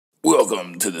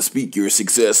Welcome to the Speak Your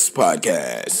Success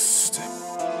podcast.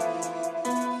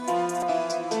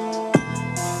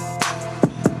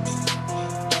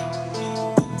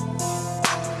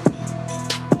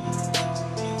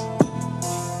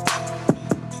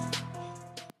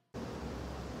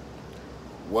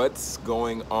 What's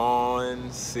going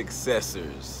on,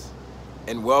 successors?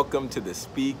 And welcome to the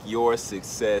Speak Your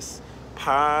Success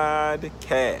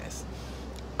podcast.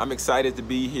 I'm excited to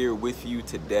be here with you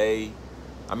today.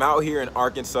 I'm out here in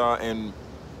Arkansas, and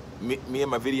me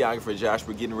and my videographer Josh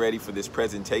were getting ready for this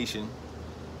presentation.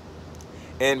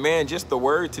 And man, just the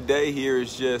word today here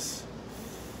is just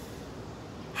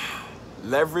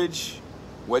leverage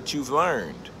what you've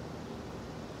learned.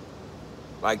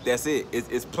 Like, that's it.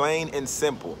 It's plain and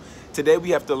simple. Today we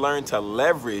have to learn to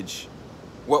leverage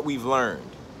what we've learned.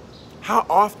 How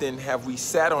often have we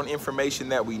sat on information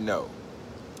that we know?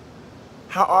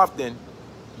 How often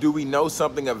do we know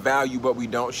something of value but we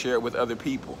don't share it with other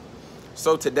people?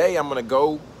 So today I'm gonna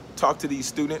go talk to these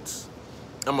students.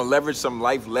 I'm gonna leverage some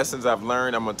life lessons I've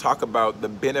learned. I'm gonna talk about the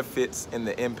benefits and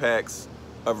the impacts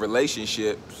of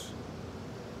relationships.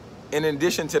 And in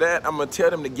addition to that, I'm gonna tell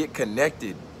them to get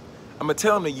connected. I'm gonna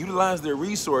tell them to utilize their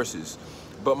resources.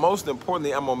 But most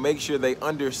importantly, I'm gonna make sure they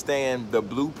understand the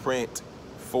blueprint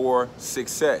for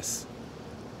success.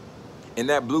 In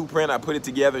that blueprint, I put it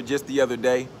together just the other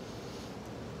day.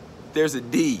 There's a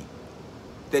D.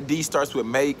 That D starts with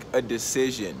make a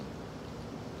decision.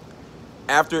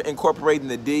 After incorporating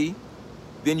the D,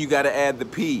 then you gotta add the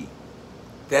P.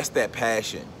 That's that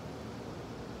passion.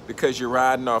 Because you're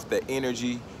riding off the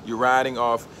energy, you're riding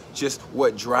off just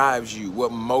what drives you,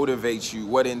 what motivates you,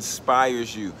 what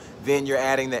inspires you. Then you're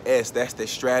adding the S, that's the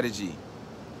strategy.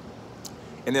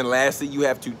 And then lastly, you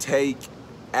have to take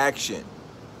action.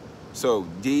 So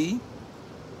D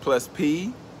plus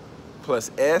P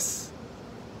plus S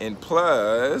and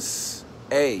plus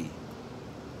A.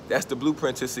 That's the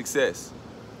blueprint to success.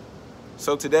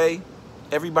 So today,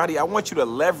 everybody, I want you to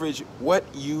leverage what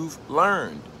you've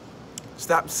learned.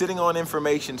 Stop sitting on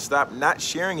information. Stop not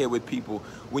sharing it with people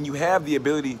when you have the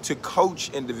ability to coach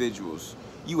individuals.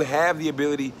 You have the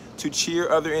ability to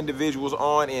cheer other individuals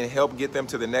on and help get them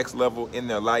to the next level in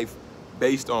their life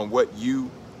based on what you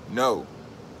know.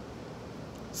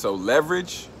 So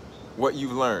leverage what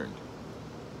you've learned.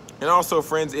 And also,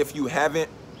 friends, if you haven't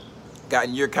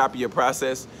gotten your copy of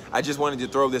Process, I just wanted to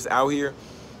throw this out here.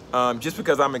 Just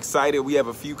because I'm excited, we have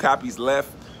a few copies left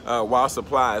while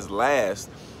supplies last.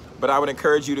 But I would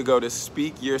encourage you to go to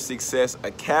Speak Your Success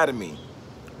Academy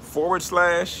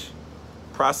 /Process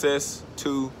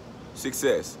to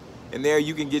Success. And there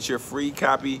you can get your free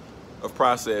copy of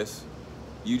Process.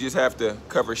 You just have to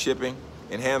cover shipping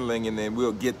and handling, and then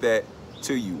we'll get that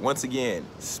to you. Once again,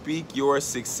 Speak Your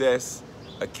Success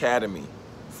Academy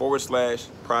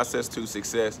 /Process to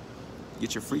Success.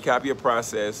 Get your free copy of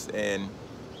Process, and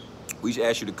we just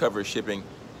ask you to cover shipping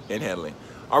and handling.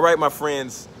 All right, my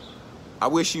friends, I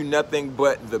wish you nothing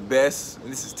but the best.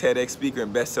 And this is TEDx speaker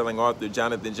and best-selling author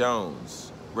Jonathan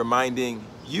Jones, reminding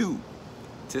you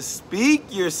to speak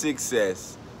your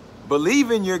success, believe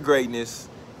in your greatness,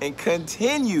 and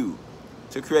continue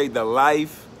to create the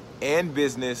life and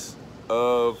business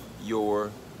of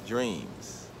your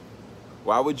dreams.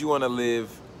 Why would you want to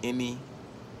live any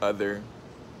other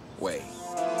way?